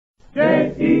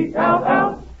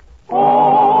J-E-L-L-O.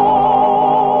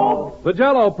 The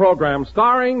Jell-O program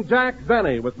starring Jack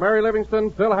Benny with Mary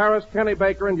Livingston, Phil Harris, Kenny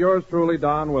Baker, and yours truly,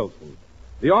 Don Wilson.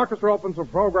 The orchestra opens the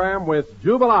program with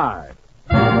Jubilee.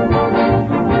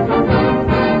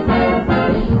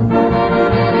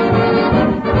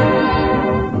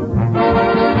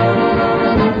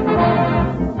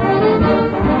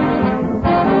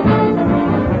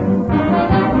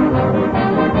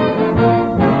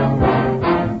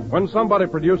 When somebody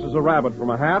produces a rabbit from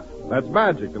a hat, that's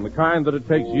magic, and the kind that it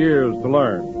takes years to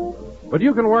learn. But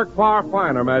you can work far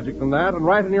finer magic than that and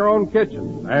right in your own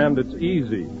kitchen, and it's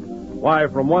easy. Why,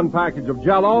 from one package of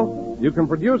Jell-O, you can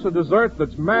produce a dessert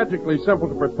that's magically simple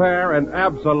to prepare and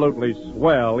absolutely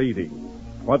swell eating.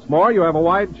 What's more, you have a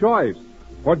wide choice,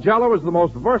 for Jell-O is the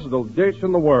most versatile dish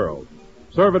in the world.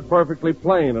 Serve it perfectly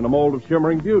plain in a mold of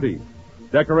shimmering beauty.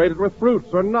 Decorate it with fruits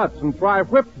or nuts and try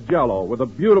whipped Jell-O with a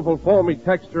beautiful foamy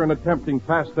texture and a tempting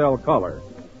pastel color.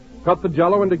 Cut the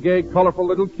Jell-O into gay, colorful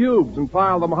little cubes and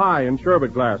pile them high in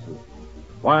sherbet glasses.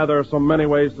 Why, there are so many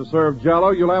ways to serve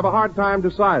Jell-O, you'll have a hard time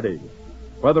deciding.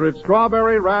 Whether it's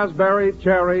strawberry, raspberry,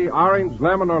 cherry, orange,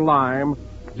 lemon, or lime,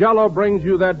 Jell-O brings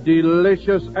you that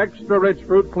delicious, extra-rich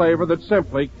fruit flavor that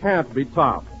simply can't be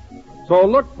topped. So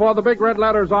look for the big red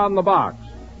letters on the box.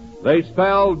 They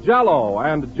spell Jell-O,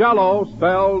 and Jell-O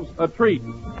spells a treat.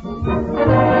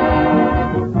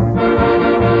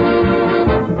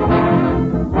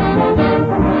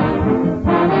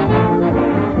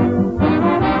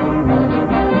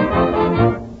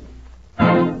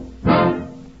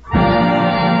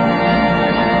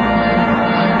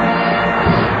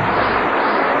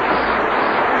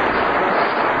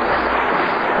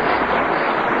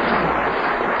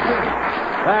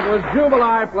 That was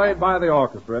Jubilee, played by the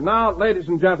orchestra. And now, ladies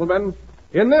and gentlemen,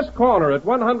 in this corner at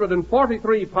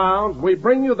 143 pounds, we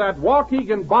bring you that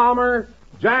Waukegan bomber,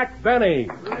 Jack Benny.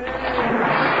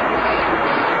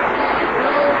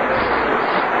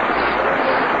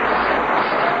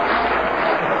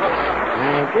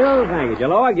 Thank you,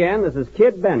 Jell-O. Again, this is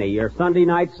Kid Benny, your Sunday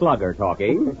night slugger,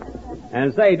 talking.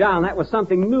 And say, Don, that was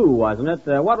something new, wasn't it?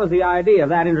 What was the idea of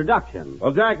that introduction?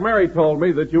 Well, Jack, Mary told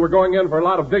me that you were going in for a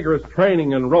lot of vigorous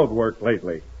training and road work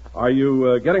lately. Are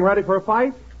you getting ready for a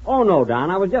fight? Oh, no,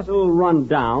 Don. I was just a little run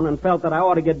down and felt that I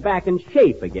ought to get back in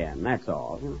shape again, that's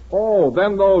all. Oh,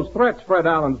 then those threats Fred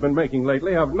Allen's been making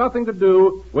lately have nothing to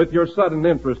do with your sudden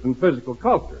interest in physical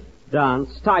culture. Don,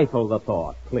 stifle the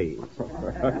thought, please.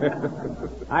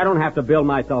 I don't have to build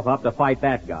myself up to fight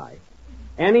that guy.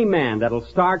 Any man that'll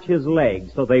starch his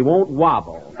legs so they won't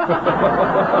wobble.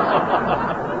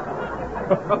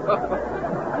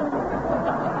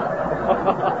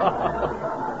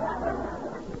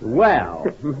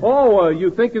 Well. Oh,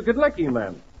 you think you could lick him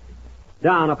then?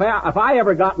 Don, if we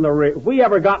ever got in the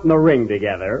ring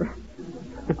together,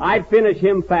 I'd finish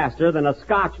him faster than a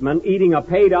Scotchman eating a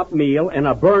paid-up meal in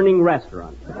a burning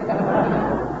restaurant.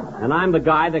 And I'm the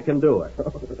guy that can do it.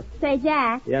 Say,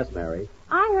 Jack. Yes, Mary?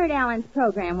 I heard Alan's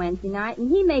program Wednesday night,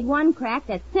 and he made one crack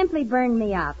that simply burned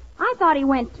me up. I thought he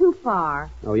went too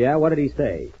far. Oh, yeah? What did he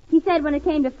say? He said when it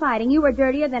came to fighting, you were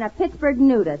dirtier than a Pittsburgh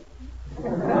nudist.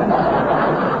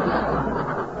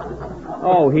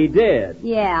 Oh, he did?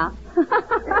 Yeah.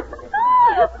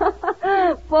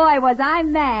 Boy, was I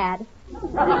mad.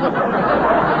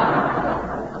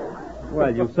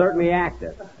 Well, you certainly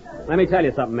acted. Let me tell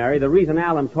you something, Mary. The reason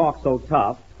Alan talks so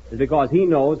tough is because he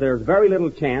knows there's very little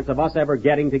chance of us ever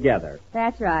getting together.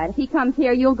 That's right. If he comes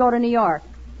here, you'll go to New York.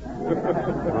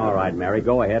 All right, Mary,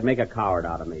 go ahead. Make a coward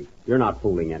out of me. You're not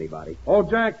fooling anybody. Oh,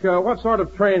 Jack, what sort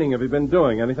of training have you been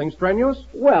doing? Anything strenuous?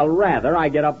 Well, rather. I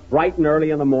get up bright and early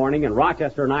in the morning, and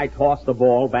Rochester and I toss the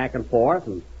ball back and forth,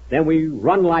 and then we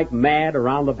run like mad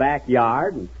around the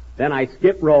backyard, and then I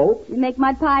skip rope. You make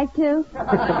mud pies, too?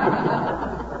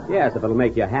 Yes, if it'll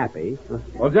make you happy.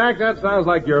 Well, Jack, that sounds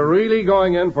like you're really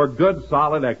going in for good,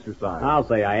 solid exercise. I'll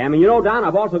say I am. And you know, Don,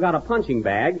 I've also got a punching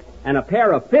bag and a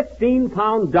pair of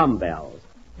 15-pound dumbbells.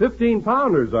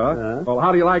 15-pounders, huh? Well,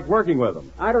 how do you like working with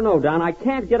them? I don't know, Don. I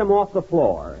can't get them off the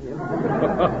floor.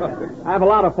 I have a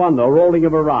lot of fun, though, rolling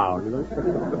them around.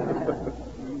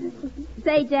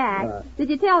 Say, Jack, did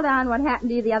you tell Don what happened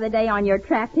to you the other day on your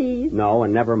trapeze? No,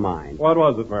 and never mind. What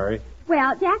was it, Mary?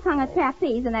 Well, Jack hung a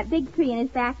trapeze in that big tree in his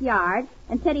backyard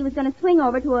and said he was going to swing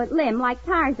over to a limb like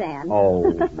Tarzan. Oh,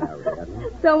 Mary.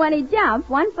 So when he jumped,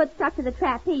 one foot stuck to the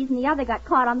trapeze and the other got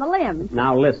caught on the limb.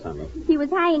 Now listen. He was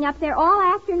hanging up there all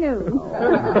afternoon.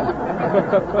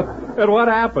 And what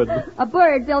happened? A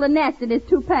bird built a nest in his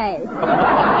toupee.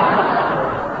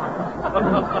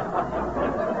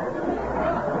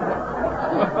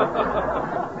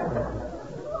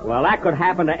 Well, that could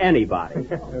happen to anybody.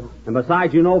 And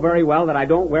besides, you know very well that I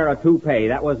don't wear a toupee.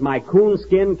 That was my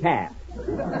coonskin cap.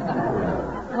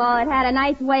 Well, it had a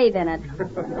nice wave in it.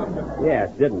 Yes,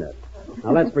 didn't it?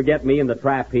 Now, let's forget me and the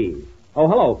trapeze. Oh,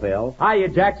 hello, Phil. Hiya,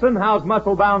 Jackson. How's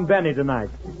muscle-bound Benny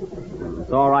tonight?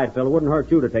 It's all right, Phil. It wouldn't hurt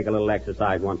you to take a little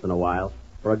exercise once in a while.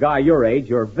 For a guy your age,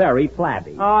 you're very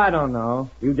flabby. Oh, I don't know.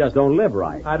 You just don't live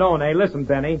right. I don't, eh? Listen,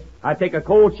 Benny, I take a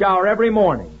cold shower every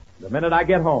morning, the minute I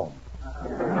get home.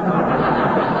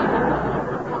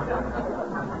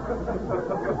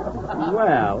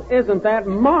 Well, isn't that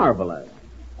marvelous?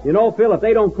 You know, Phil, if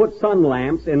they don't put sun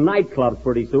lamps in nightclubs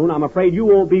pretty soon, I'm afraid you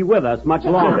won't be with us much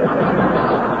longer.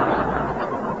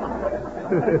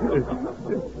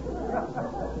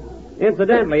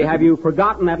 Incidentally, have you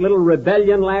forgotten that little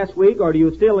rebellion last week, or do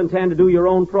you still intend to do your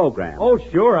own program? Oh,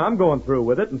 sure, I'm going through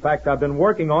with it. In fact, I've been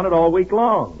working on it all week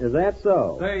long. Is that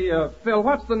so? Say, Phil,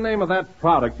 what's the name of that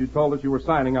product you told us you were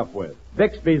signing up with?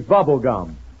 Bixby's Bubble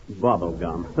Gum. Bubble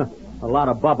gum. A lot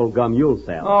of bubble gum you'll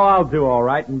sell. Oh, I'll do all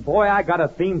right. And, boy, I got a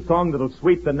theme song that'll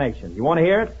sweep the nation. You want to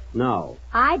hear it? No.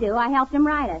 I do. I helped him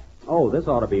write it. Oh, this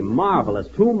ought to be marvelous.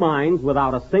 2 minds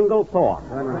without a single thought.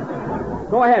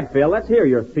 Go ahead, Phil. Let's hear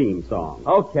your theme song.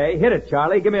 Okay, hit it,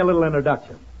 Charlie. Give me a little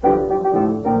introduction.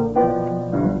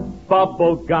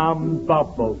 Bubble gum,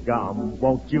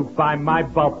 won't you find my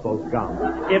bubble gum?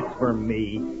 It's for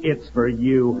me, it's for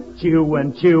you. Chew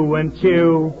and chew and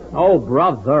chew. Oh,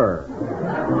 brother.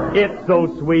 It's so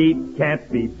sweet, can't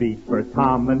be beat for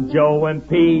Tom and Joe and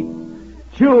Pete.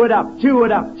 Chew it up, chew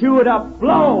it up, chew it up,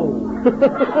 blow!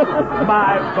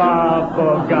 My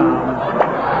bubble gum.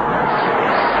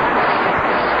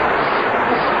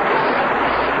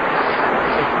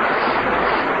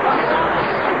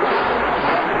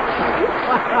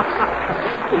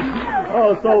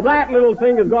 Oh, so that little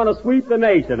thing is going to sweep the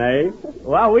nation, eh?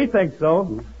 Well, we think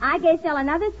so. I gave Phil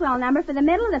another swell number for the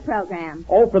middle of the program.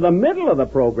 Oh, for the middle of the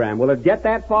program. Will it get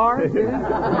that far?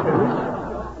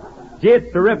 Gee,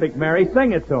 it's terrific, Mary.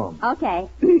 Sing it to him. Okay.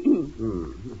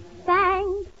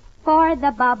 Thanks for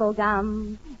the bubble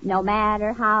gum. No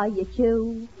matter how you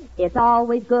chew, it's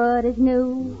always good as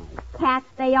new. Cats,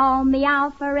 they all meow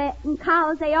for it, and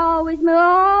cows, they always moo.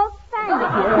 Oh, thank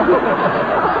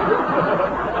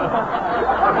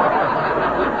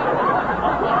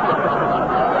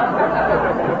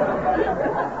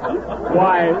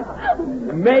Why,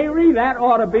 Mary, that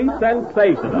ought to be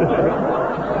sensational.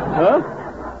 Huh?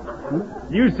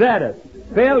 You said it.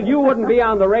 Phil, you wouldn't be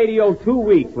on the radio 2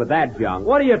 weeks with that junk.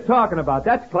 What are you talking about?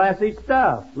 That's classy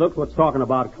stuff. Look what's talking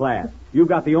about class. You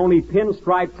got the only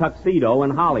pinstripe tuxedo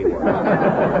in Hollywood.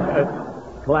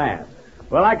 Class.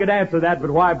 Well, I could answer that, but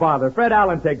why bother? Fred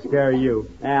Allen takes care of you.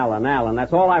 Allen,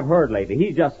 that's all I've heard lately.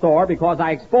 He's just sore because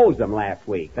I exposed him last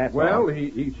week. That's Well, all.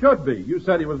 he should be. You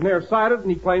said he was nearsighted,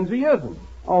 and he claims he isn't.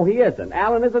 Oh, he isn't.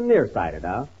 Allen isn't nearsighted,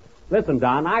 huh? Listen,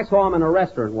 Don, I saw him in a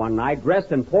restaurant one night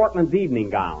dressed in Portland's evening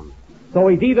gown. So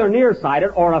he's either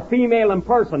nearsighted or a female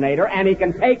impersonator, and he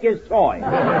can take his choice.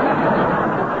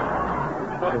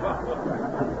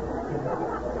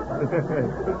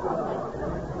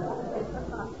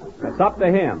 It's up to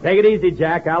him. Take it easy,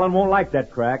 Jack. Allen won't like that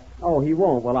crack. Oh, he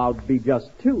won't. Well, I'll be just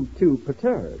too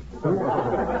perturbed.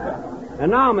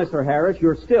 And now, Mr. Harris,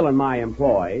 you're still in my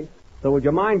employ. So would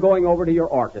you mind going over to your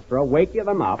orchestra, wake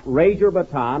them up, raise your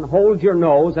baton, hold your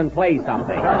nose, and play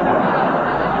something?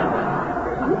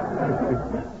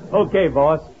 Okay,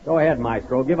 boss. Go ahead,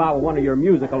 Maestro. Give out one of your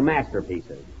musical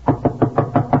masterpieces.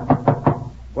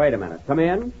 Wait a minute. Come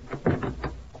in.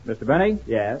 Mr. Benny?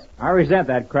 Yes. I resent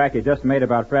that crack you just made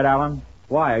about Fred Allen.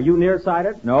 Why, are you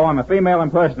nearsighted? No, I'm a female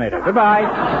impersonator. Goodbye.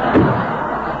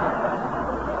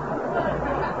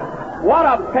 What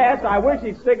a pest. I wish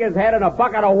he'd stick his head in a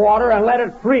bucket of water and let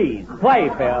it freeze. Play,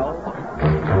 Phil.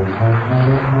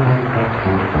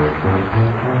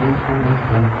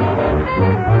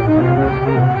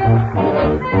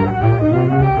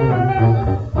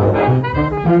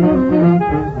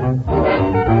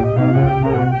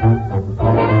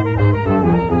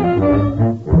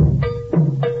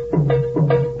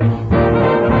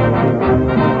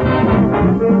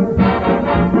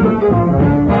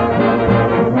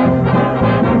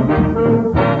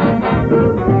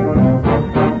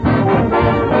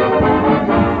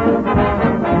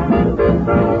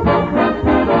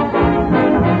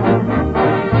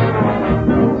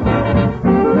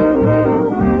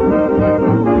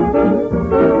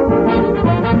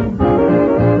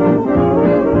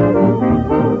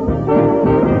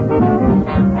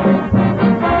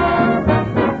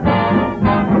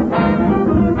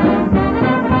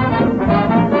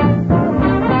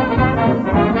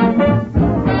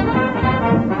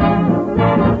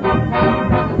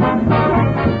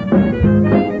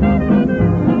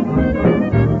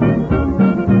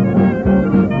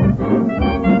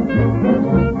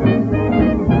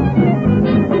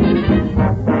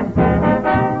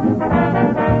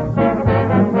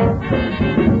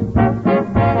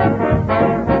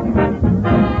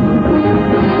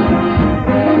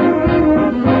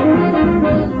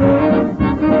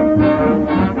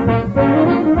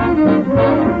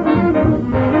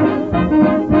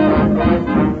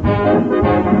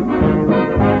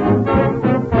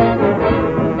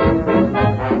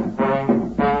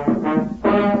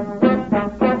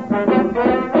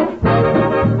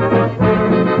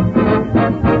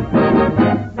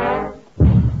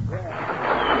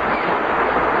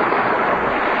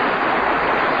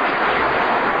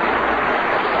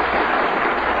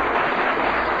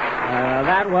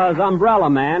 was Umbrella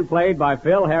Man, played by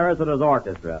Phil Harris and his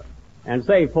orchestra. And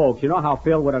say, folks, you know how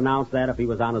Phil would announce that if he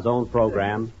was on his own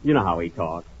program? You know how he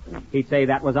talks. He'd say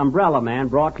that was Umbrella Man,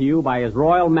 brought to you by His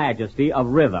Royal Majesty of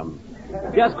Rhythm.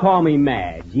 Just call me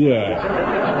Madge, yeah.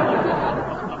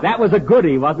 That was a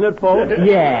goodie, wasn't it, folks?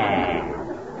 Yeah.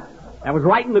 That was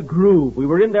right in the groove. We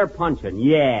were in there punching.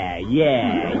 Yeah.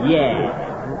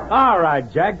 All right,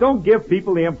 Jack, don't give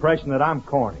people the impression that I'm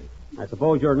corny. I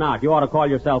suppose you're not. You ought to call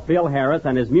yourself Phil Harris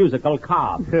and his musical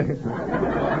Cobb.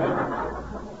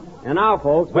 And now,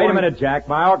 folks... Wait a minute, Jack.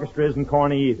 My orchestra isn't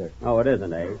corny either. Oh, it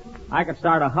isn't, eh? I could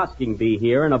start a husking bee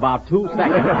here in about 2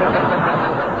 seconds.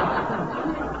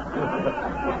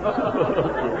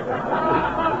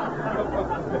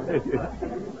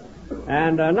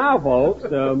 And now, folks,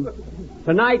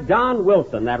 tonight Don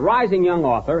Wilson, that rising young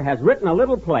author, has written a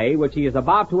little play which he is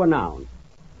about to announce.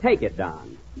 Take it,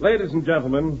 Don. Ladies and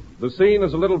gentlemen, the scene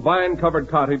is a little vine-covered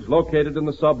cottage located in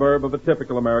the suburb of a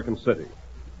typical American city.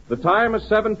 The time is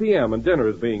 7 p.m. and dinner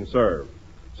is being served.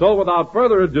 So without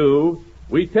further ado,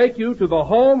 we take you to the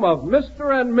home of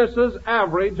Mr. and Mrs.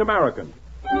 Average American.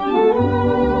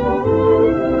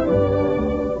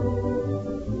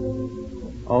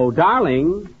 Oh,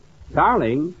 darling.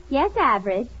 Yes,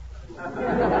 Average.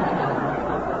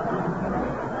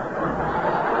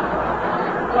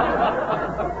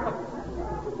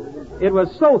 It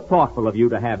was so thoughtful of you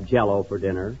to have Jell-O for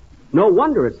dinner. No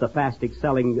wonder it's the fastest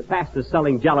selling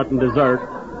gelatin dessert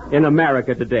in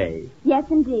America today. Yes,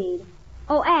 indeed.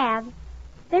 Oh, Av,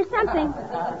 there's something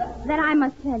that I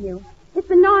must tell you. It's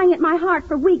been gnawing at my heart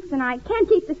for weeks, and I can't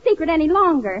keep the secret any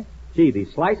longer. Gee,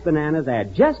 these sliced bananas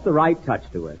add just the right touch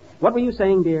to it. What were you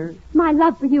saying, dear? My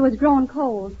love for you has grown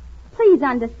cold. Please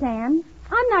understand.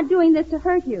 I'm not doing this to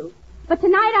hurt you. But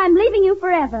tonight I'm leaving you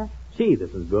forever. Gee,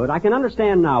 this is good. I can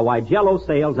understand now why Jell-O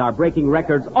sales are breaking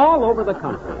records all over the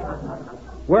country.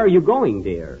 Where are you going,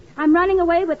 dear? I'm running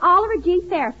away with Oliver G.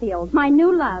 Fairfield, my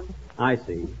new love. I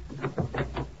see.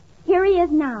 Here he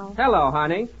is now. Hello,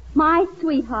 honey. My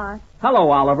sweetheart. Hello,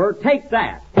 Oliver. Take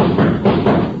that.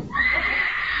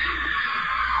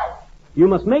 You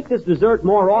must make this dessert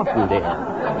more often,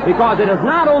 dear, because it is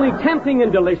not only tempting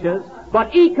and delicious,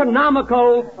 but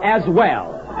economical as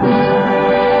well.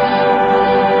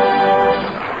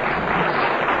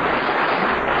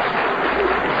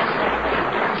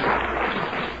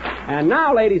 And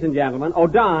now, ladies and gentlemen,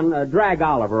 Don, drag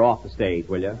Oliver off the stage,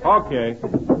 will you? Okay.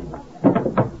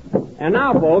 And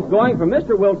now, folks, going from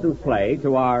Mr. Wilson's play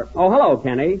to our... Oh, hello,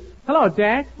 Kenny. Hello,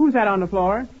 Jack. Who's that on the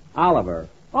floor? Oliver.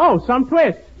 Oh, some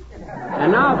twist.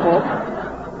 And now, folks...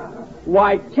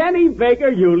 Why, Kenny Baker,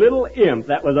 you little imp.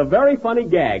 That was a very funny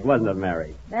gag, wasn't it,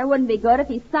 Mary? That wouldn't be good if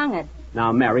he sung it.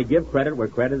 Now, Mary, give credit where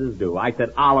credit is due. I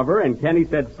said Oliver, and Kenny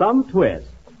said some twist.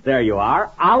 There you are,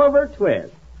 Oliver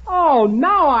Twist. Oh,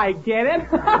 now I get it.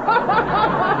 There's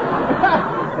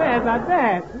not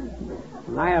that.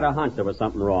 I had a hunch there was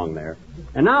something wrong there.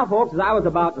 And now, folks, as I was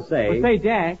about to say... Well, say,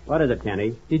 Jack. What is it,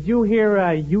 Kenny? Did you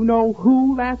hear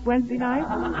You-Know-Who last Wednesday night?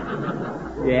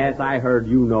 Yes, I heard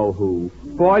You-Know-Who.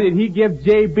 Boy, did he give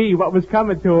J.B. what was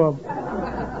coming to him.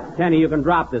 Kenny, you can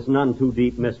drop this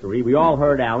none-too-deep mystery. We all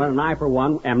heard Alan, and I, for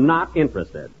one, am not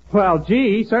interested. Well,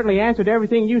 gee, he certainly answered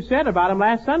everything you said about him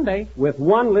last Sunday. With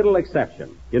one little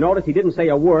exception. You notice he didn't say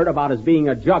a word about his being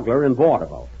a juggler in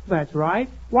vaudeville. That's right.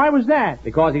 Why was that?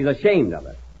 Because he's ashamed of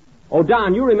it. Oh,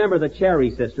 Don, you remember the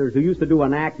Cherry Sisters who used to do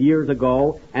an act years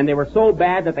ago, and they were so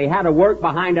bad that they had to work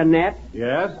behind a net?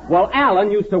 Yes? Well, Alan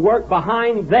used to work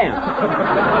behind them.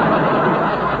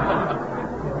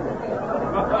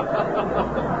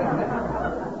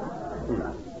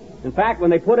 In fact, when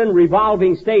they put in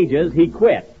revolving stages, he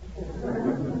quit.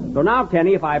 So now,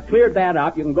 Kenny, if I've cleared that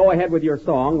up, you can go ahead with your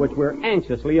song, which we're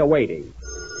anxiously awaiting.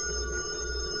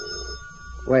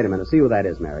 Wait a minute. See who that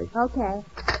is, Mary. Okay.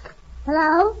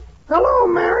 Hello? Hello,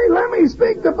 Mary. Let me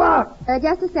speak to Buck.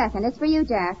 Just a second. It's for you,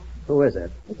 Jack. Who is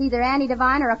it? It's either Andy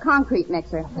Devine or a concrete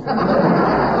mixer.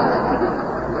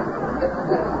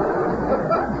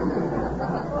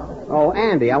 Oh,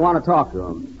 Andy. I want to talk to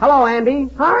him. Hello, Andy.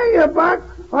 Hiya, Buck.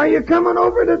 Are you coming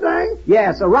over today?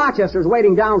 Yes, Rochester's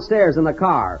waiting downstairs in the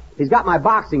car. He's got my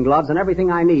boxing gloves and everything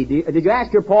I need. Did you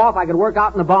ask your pa if I could work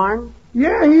out in the barn?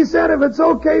 Yeah, he said if it's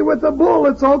okay with the bull,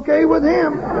 it's okay with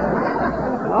him.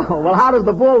 Oh, well, how does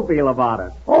the bull feel about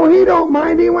it? Oh, he don't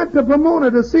mind. He went to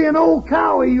Pomona to see an old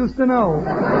cow he used to know.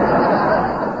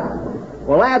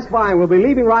 Well, that's fine. We'll be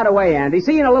leaving right away, Andy.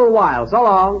 See you in a little while. So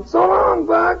long. So long,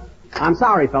 Buck. I'm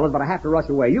sorry, fellas, but I have to rush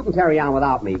away. You can carry on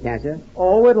without me, can't you?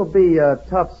 Oh, it'll be a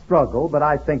tough struggle, but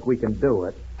I think we can do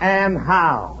it. and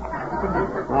how.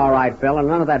 All right, Phil, and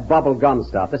none of that bubble gum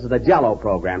stuff. This is the Jell-O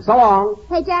program. So long.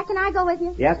 Hey, Jack, can I go with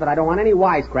you? Yes, but I don't want any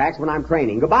wisecracks when I'm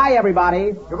training. Goodbye,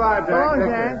 everybody. Goodbye, Jack. Go on, Take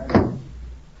Jack. care.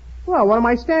 Well, what am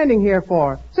I standing here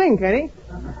for? Sing, Kenny.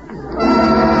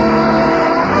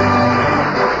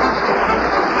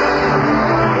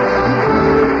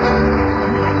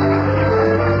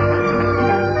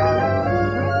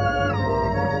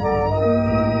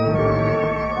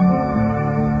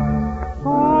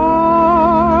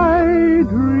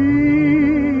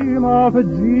 Of a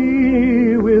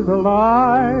G with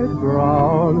light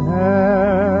brown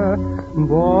hair,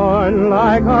 born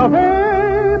like a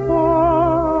vapor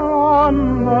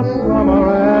on the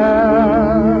summer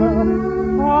air.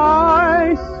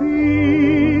 I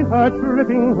see her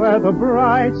tripping where the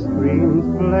bright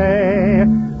streams play,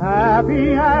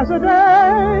 happy as a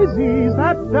daisies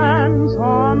that dance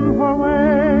on her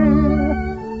way.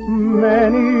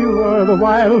 Many were the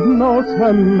wild notes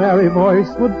her merry voice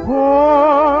would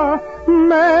pour.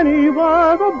 Many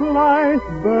were the blithe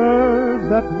birds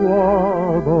that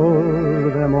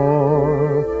warbled them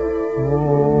all.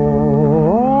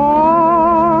 Oh,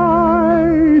 I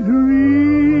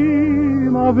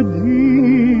dream of a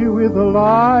G with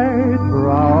light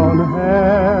brown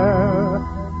hair,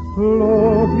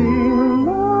 floating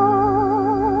like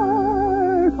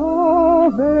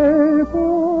a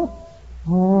vapor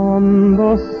on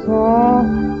the soft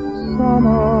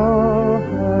summer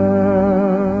air.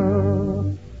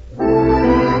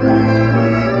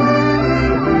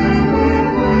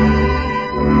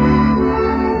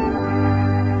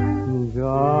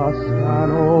 Just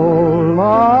an old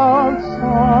love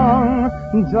song,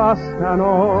 just an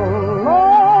old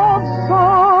love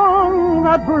song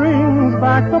that brings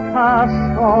back the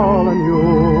past all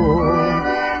anew.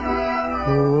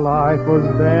 Life was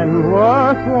then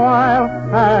worthwhile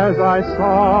as I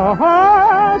saw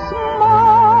her smile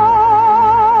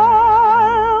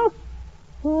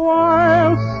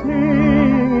while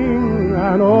singing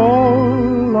an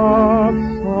old love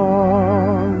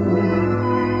song.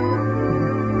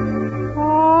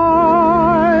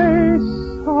 I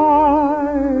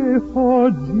sigh for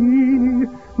G,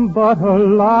 but her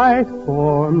light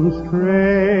form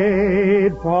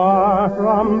strayed far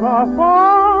from the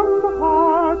fond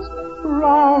hearts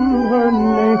round her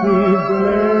native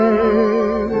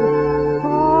glade. I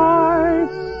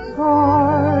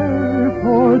sigh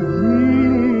for G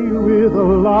with a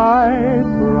light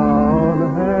brown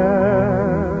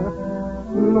hair,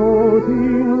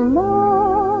 floating like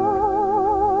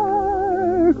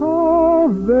a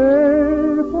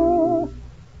vapor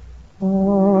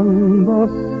on the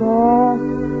soft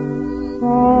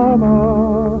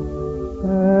summer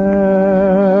air.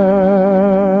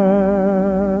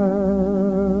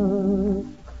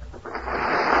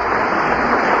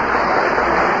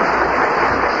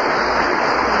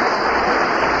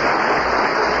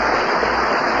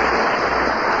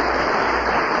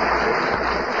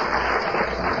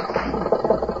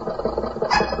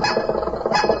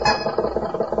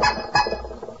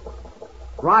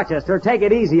 Rochester, take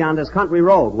it easy on this country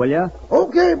road, will you?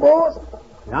 Okay, boss.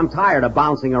 I'm tired of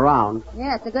bouncing around.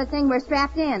 Yeah, it's a good thing we're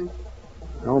strapped in.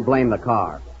 Don't blame the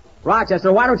car.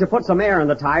 Rochester, why don't you put some air in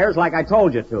the tires like I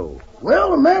told you to?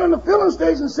 Well, the man in the filling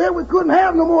station said we couldn't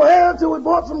have no more air until we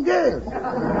bought some gas.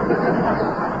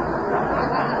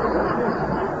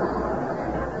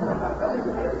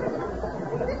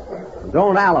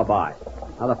 Don't alibi.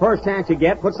 Now, the first chance you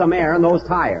get, put some air in those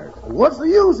tires. What's the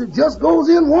use? It just goes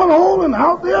in one hole and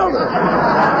out the other.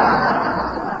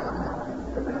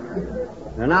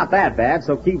 They're not that bad,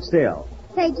 so keep still.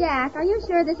 Say, Jack, are you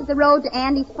sure this is the road to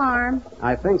Andy's farm?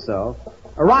 I think so.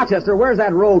 Rochester, where's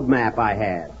that road map I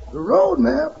had? The road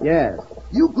map? Yes.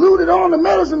 You glued it on the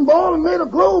medicine ball and made a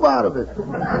globe out of it.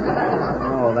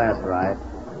 Oh, that's right.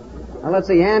 Now, let's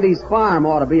see, Andy's farm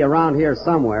ought to be around here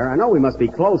somewhere. I know we must be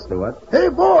close to it. Hey,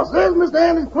 boss, there's Mr.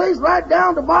 Andy's place right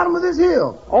down the bottom of this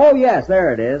hill. Oh, yes,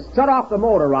 there it is. Shut off the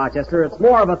motor, Rochester. It's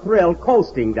more of a thrill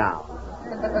coasting down.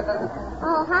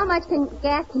 Oh, how much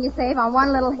gas can you save on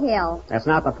one little hill? That's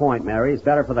not the point, Mary. It's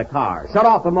better for the car. Shut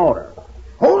off the motor.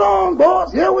 Hold on,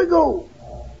 boss. Here we go.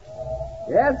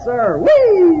 Yes, sir.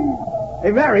 Whee!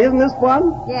 Hey, Mary, isn't this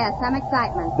fun? Yes, some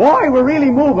excitement. Boy, we're really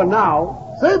moving now.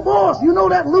 Say, boss, you know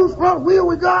that loose front wheel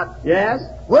we got? Yes?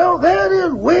 Well, there it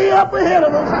is, way up ahead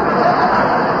of us.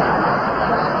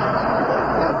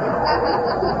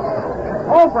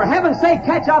 Oh, for heaven's sake,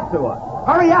 catch up to it.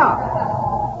 Hurry up.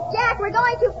 Jack, we're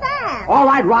going too fast. All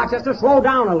right, Rochester, slow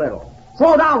down a little.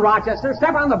 Slow down, Rochester.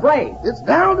 Step on the brake. It's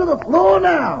down to the floor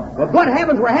now. Well, good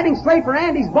heavens, we're heading straight for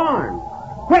Andy's barn.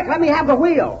 Quick, let me have the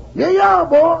wheel. Here you are,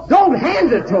 boss. Don't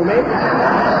hand it to me.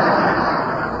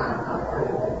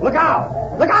 Look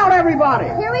out. Look out, everybody.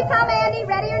 Here we come, Andy.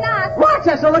 Ready or not?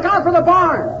 Rochester, look out for the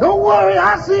barn. Don't worry,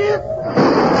 I see it.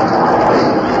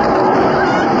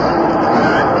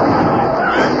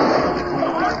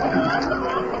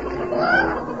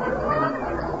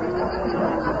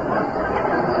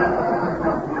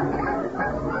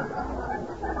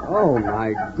 Oh,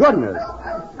 my goodness.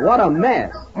 What a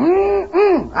mess.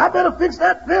 I better fix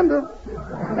that fender.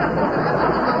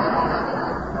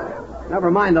 Never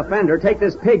mind the fender. Take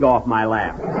this pig off my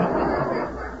lap.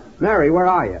 Mary, where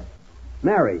are you?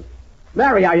 Mary.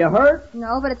 Mary, are you hurt?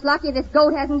 No, but it's lucky this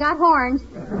goat hasn't got horns.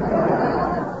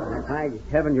 Thank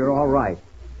heaven you're all right.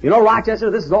 You know,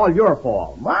 Rochester, this is all your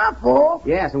fault. My fault?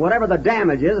 Yes, and whatever the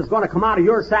damage is, it's going to come out of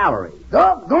your salary.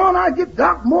 Doggone, I get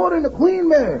docked more than the Queen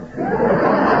Mary.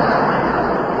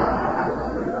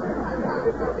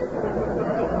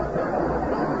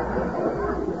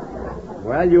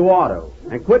 Well, you ought to.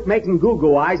 And quit making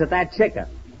goo-goo eyes at that chicken.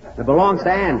 It belongs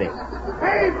to Andy.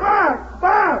 Hey,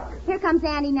 Buck! Here comes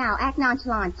Andy now. Act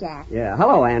nonchalant, Jack. Yeah,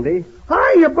 hello, Andy.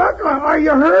 Hiya, Buck. Are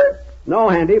you hurt? No,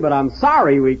 Andy, but I'm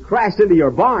sorry we crashed into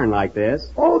your barn like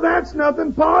this. Oh, that's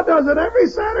nothing. Pa does it every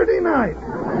Saturday night.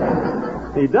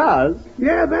 He does?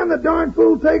 Yeah, then the darn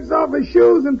fool takes off his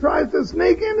shoes and tries to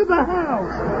sneak into the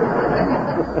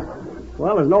house.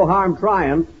 Well, there's no harm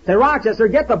trying. Say, Rochester,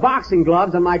 get the boxing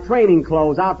gloves and my training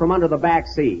clothes out from under the back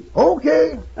seat.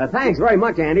 Okay. Thanks very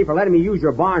much, Andy, for letting me use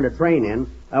your barn to train in.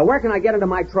 Where can I get into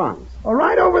my trunks?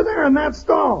 Right over there in that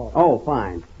stall. Oh,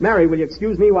 fine. Mary, will you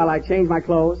excuse me while I change my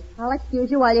clothes? I'll excuse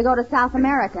you while you go to South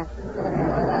America.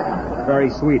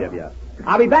 Very sweet of you.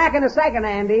 I'll be back in a second,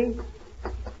 Andy.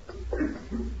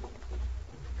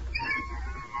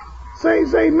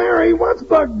 Say, Mary, what's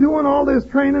Buck doing all this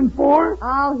training for?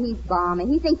 Oh, he's balmy.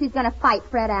 He thinks he's going to fight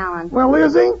Fred Allen. Well,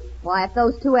 is he? Why, if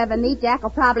those two ever meet, Jack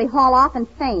will probably haul off and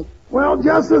faint. Well,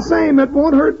 just the same, it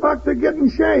won't hurt Buck to get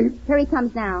in shape. Here he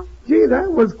comes now. Gee,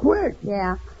 that was quick.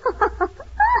 Yeah.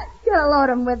 Gonna load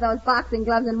him with those boxing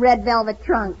gloves and red velvet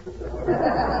trunk.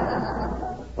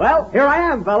 Well, here I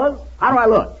am, fellas. How do I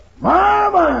look?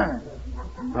 My.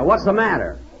 Now, what's the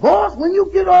matter? Boss, when you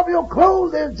get off your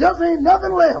clothes, there just ain't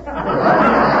nothing left.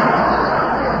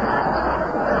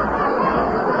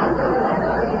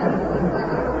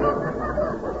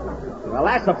 Well,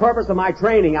 that's the purpose of my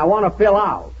training. I want to fill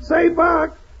out. Say,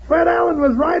 Buck, Fred Allen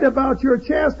was right about your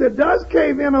chest. It does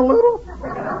cave in a little.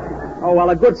 Oh, well,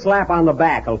 a good slap on the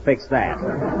back will fix that.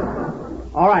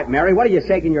 All right, Mary, what are you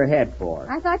shaking your head for?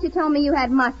 I thought you told me you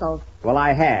had muscles. Well,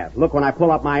 I have. Look when I pull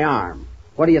up my arm.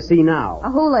 What do you see now? A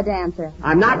hula dancer.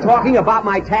 I'm not talking about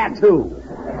my tattoo.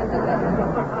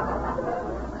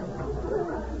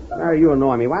 Mary, you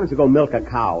annoy me. Why don't you go milk a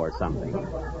cow or something?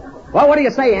 Well, what do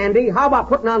you say, Andy? How about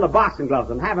putting on the boxing gloves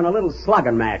and having a little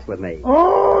slugging match with me?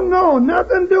 Oh, no,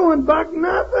 nothing doing, Buck,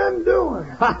 nothing doing.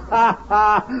 Ha, ha,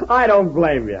 ha. I don't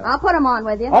blame you. I'll put 'em on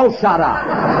with you. Oh, shut up.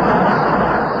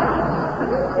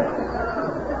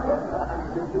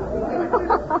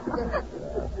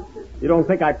 You don't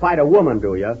think I'd fight a woman,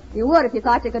 do you? You would if you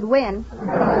thought you could win.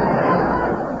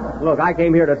 Look, I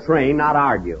came here to train, not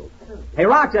argue. Hey,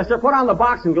 Rochester, put on the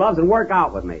boxing gloves and work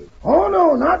out with me. Oh,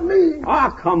 no, not me.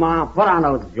 Oh, come on, put on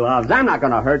those gloves. I'm not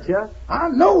going to hurt you. I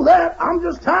know that. I'm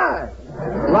just tired.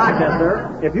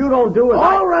 Rochester, if you don't do it...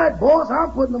 All right, boss,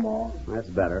 I'm putting them on. That's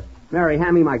better. Mary,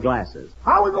 hand me my glasses.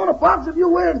 How are we going to box if you're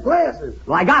wearing glasses?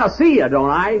 Well, I got to see you, don't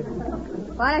I?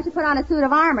 Why don't you put on a suit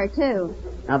of armor, too?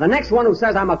 Now, the next one who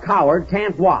says I'm a coward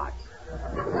can't watch.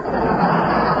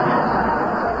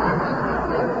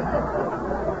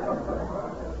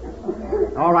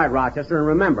 All right, Rochester, and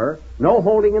remember, no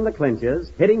holding in the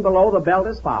clinches, hitting below the belt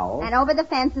is foul. And over the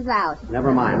fence is out.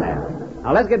 Never mind that.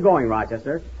 Now, let's get going,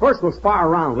 Rochester. First, we'll spar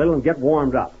around a little and get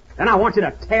warmed up. Then I want you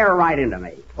to tear right into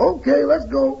me. Okay, let's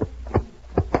go.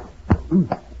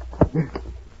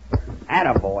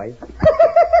 Attaboy.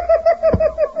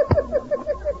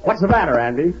 What's the matter,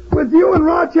 Andy? With you and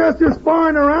Rochester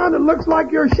sparring around, it looks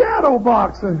like you're shadow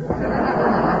boxing.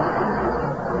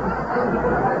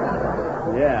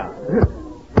 Yeah.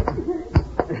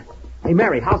 Hey,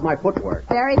 Mary, how's my footwork?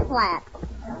 Very flat.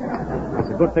 It's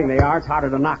a good thing they are. It's harder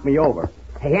to knock me over.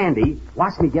 Hey, Andy,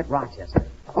 watch me get Rochester.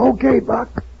 Okay, Buck.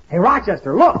 Hey,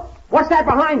 Rochester, look. What's that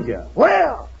behind you?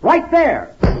 Well, Right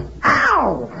there.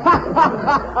 ow!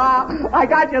 I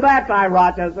got you that time,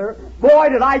 Rochester. Boy,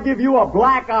 did I give you a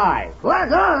black eye.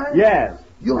 Black eye? Yes.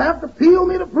 You'll have to peel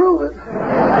me to prove it.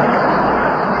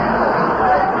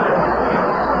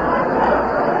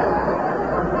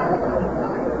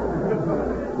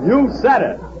 You said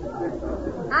it.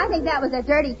 I think that was a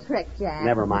dirty trick, Jack.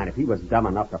 Never mind. If he was dumb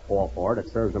enough to fall for it, it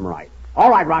serves him right. All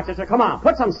right, Rochester, come on.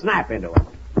 Put some snap into it.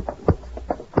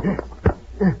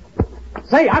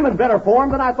 Say, I'm in better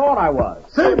form than I thought I was.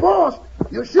 Say, boss,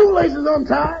 your shoelace is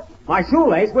untied. My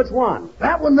shoelace? Which one?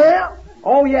 That one there?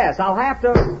 Oh, yes. I'll have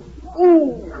to...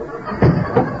 Ooh.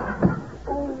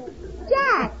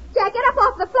 Jack, get up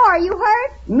off the floor. Are you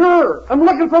hurt? Nerve. I'm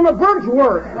looking for my bird's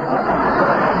work.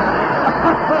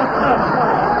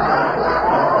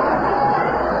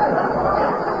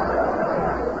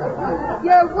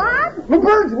 Your what? My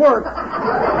bird's work.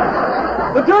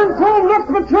 The darn phone left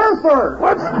my turf.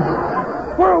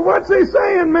 What's he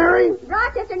saying, Mary?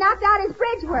 Rochester knocked out his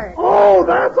bridge work. Oh,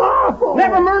 that's awful.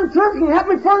 Never mind turkey. Have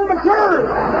me burn my turf.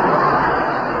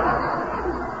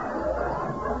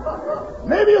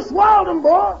 Maybe you swallowed him,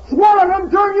 boy. Swallowed him?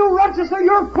 Darn you, Rochester,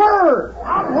 you're furred.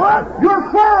 I'm what?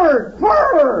 You're furred.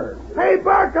 Furred. Hey,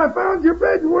 Buck, I found your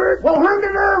bridge work. Well, hand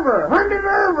it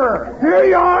over. Here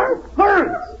you are.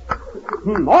 Thanks.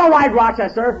 All right,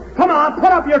 Rochester. Come on,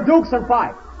 put up your dukes and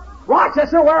fight.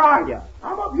 Rochester, where are you?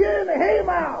 I'm up here in the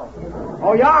haymow.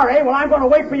 Oh, you are, eh? Well, I'm going to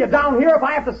wait for you down here if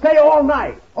I have to stay all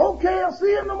night. Okay, I'll see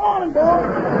you in the morning, boy.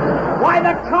 Why,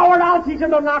 the coward, I'll teach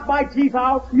him to knock my teeth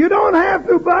out. You don't have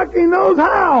to, Buck. He knows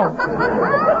how.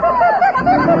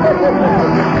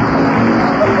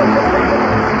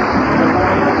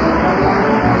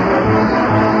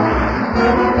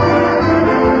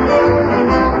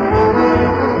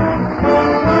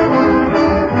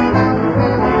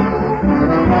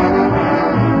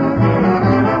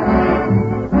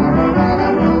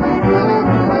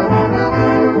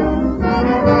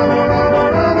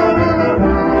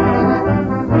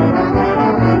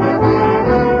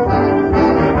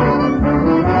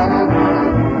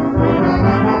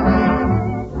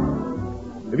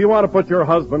 If you want to put your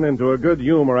husband into a good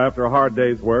humor after a hard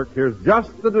day's work, here's just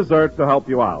the dessert to help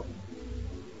you out.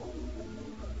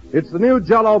 It's the new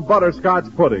Jell-O butterscotch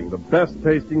pudding, the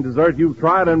best-tasting dessert you've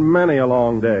tried in many a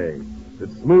long day.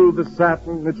 It's smooth as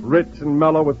satin, it's rich and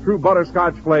mellow with true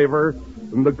butterscotch flavor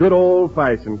from the good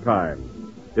old-fashioned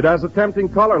kind. It has a tempting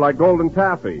color like golden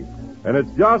taffy, and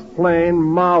it's just plain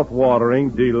mouth-watering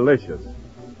delicious.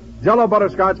 Jell-O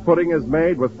butterscotch pudding is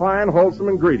made with fine, wholesome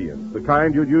ingredients, the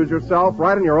kind you'd use yourself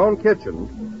right in your own kitchen,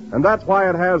 and that's why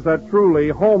it has that truly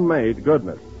homemade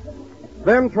goodness.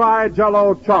 Then try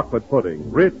Jell-O chocolate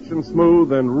pudding, rich and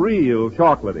smooth and real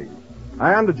chocolatey.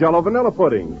 And Jell-O vanilla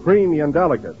pudding, creamy and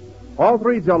delicate. All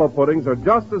three Jell-O puddings are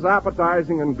just as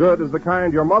appetizing and good as the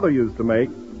kind your mother used to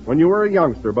make when you were a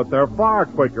youngster, but they're far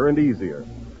quicker and easier.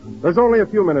 There's only a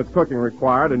few minutes cooking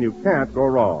required, and you can't go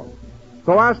wrong.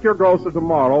 So ask your grocer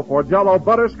tomorrow for Jell-O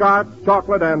butterscotch,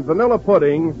 chocolate, and vanilla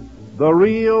pudding, the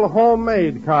real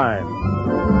homemade kind.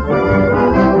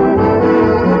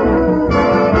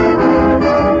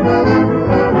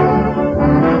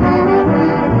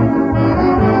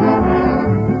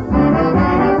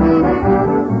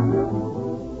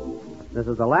 This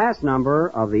is the last number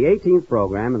of the 18th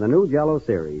program in the new Jell-O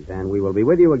series, and we will be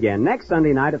with you again next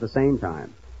Sunday night at the same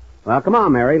time. Well, come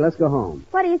on, Mary. Let's go home.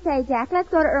 What do you say, Jack? Let's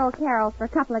go to Earl Carroll's for a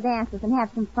couple of dances and have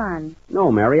some fun.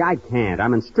 No, Mary, I can't.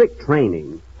 I'm in strict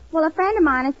training. Well, a friend of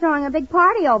mine is throwing a big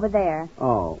party over there.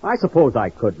 Oh, I suppose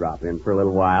I could drop in for a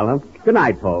little while, huh? Good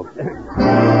night, folks.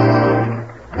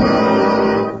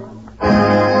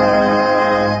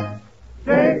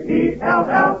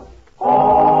 Jell-O.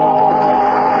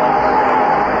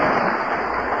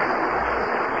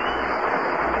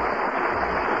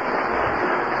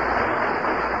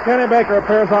 Kenny Baker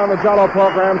appears on the Jell-O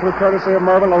program through courtesy of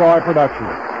Mervyn LeRoy Productions.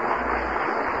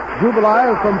 Jubilee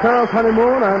is from Paris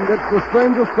Honeymoon, and it's the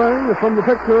strangest thing from the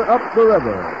picture Up the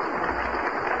River.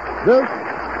 This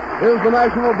is the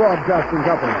National Broadcasting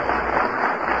Company.